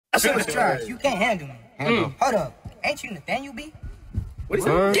shit was trash. You can't handle me. Hold up. Ain't you Nathaniel B? What is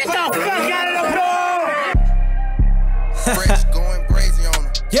that? Get the fuck out of the door! Fresh going brazy on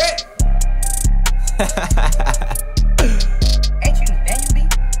him. Yeah! Ain't you Nathaniel B?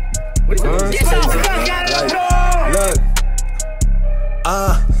 What is that? Get the fuck out of the door! Look.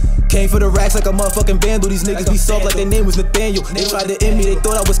 Came for the racks like a motherfucking vandal. These niggas be soft like their name was Nathaniel. They tried to end me, they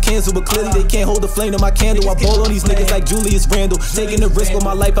thought I was canceled, but clearly they can't hold the flame to my candle. I ball on these niggas like Julius Randle. Taking the risk on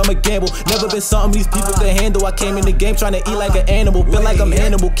my life, I'm a gamble. Never been something these people can handle. I came in the game trying to eat like an animal. Feel like I'm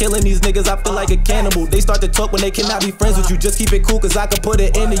Hannibal, killing these niggas, I feel like a cannibal. They start to talk when they cannot be friends with you. Just keep it cool, cause I can put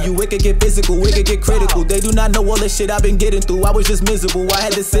it into you. It could get physical, it could get critical. They do not know all the shit I've been getting through. I was just miserable, I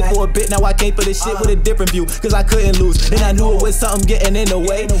had to sit for a bit. Now I came for this shit with a different view, cause I couldn't lose. And I knew it was something getting in the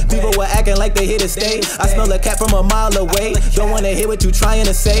way. People were acting like they here to stay. I smell a cat from a mile away. Don't wanna hear what you trying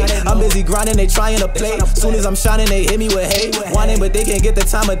to say. I'm busy grinding, they trying to play. Soon as I'm shining, they hit me with hate. Whining, but they can't get the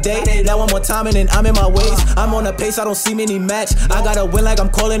time of day. Now one more time and then I'm in my ways. I'm on a pace, I don't see many match. I gotta win like I'm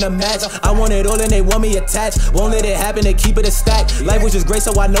calling a match. I want it all and they want me attached. Won't let it happen, they keep it a stack. Life was just great,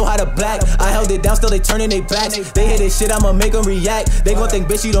 so I know how to black. I held it down, still they turning they backs. They hear this shit, I'ma make them react. They gon' think,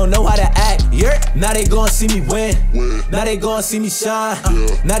 bitch, you don't know how to act. Yeah. Now they gon' see me win. Now they gon' see me shine.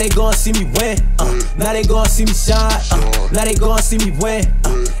 Now they gon' see me win. Now they gon' see me shine. Now they gon' see me win.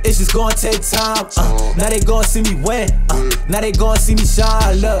 It's just gon' take time. Now they gon' see me win. Now they gon' see me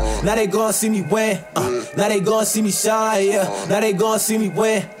shine. Look, now they gon' see me win. Now they gon' see me shine. Yeah. Now they gon' see me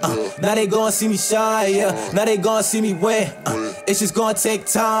win. Now they gon' see me shine. Yeah. Now they gon' see me win. It's just gon' take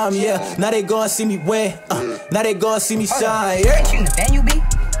time. Yeah. Now they gon' see me win. Now they gon' see me shine. Yeah. Ain't you Nathaniel B?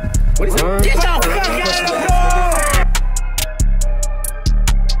 What is that? Get the fuck out of the door!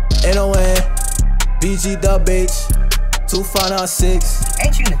 NON, BG Dub H, 2596.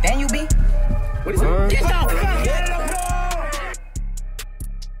 Ain't you Nathaniel B? What is that? Get the fuck out of the door!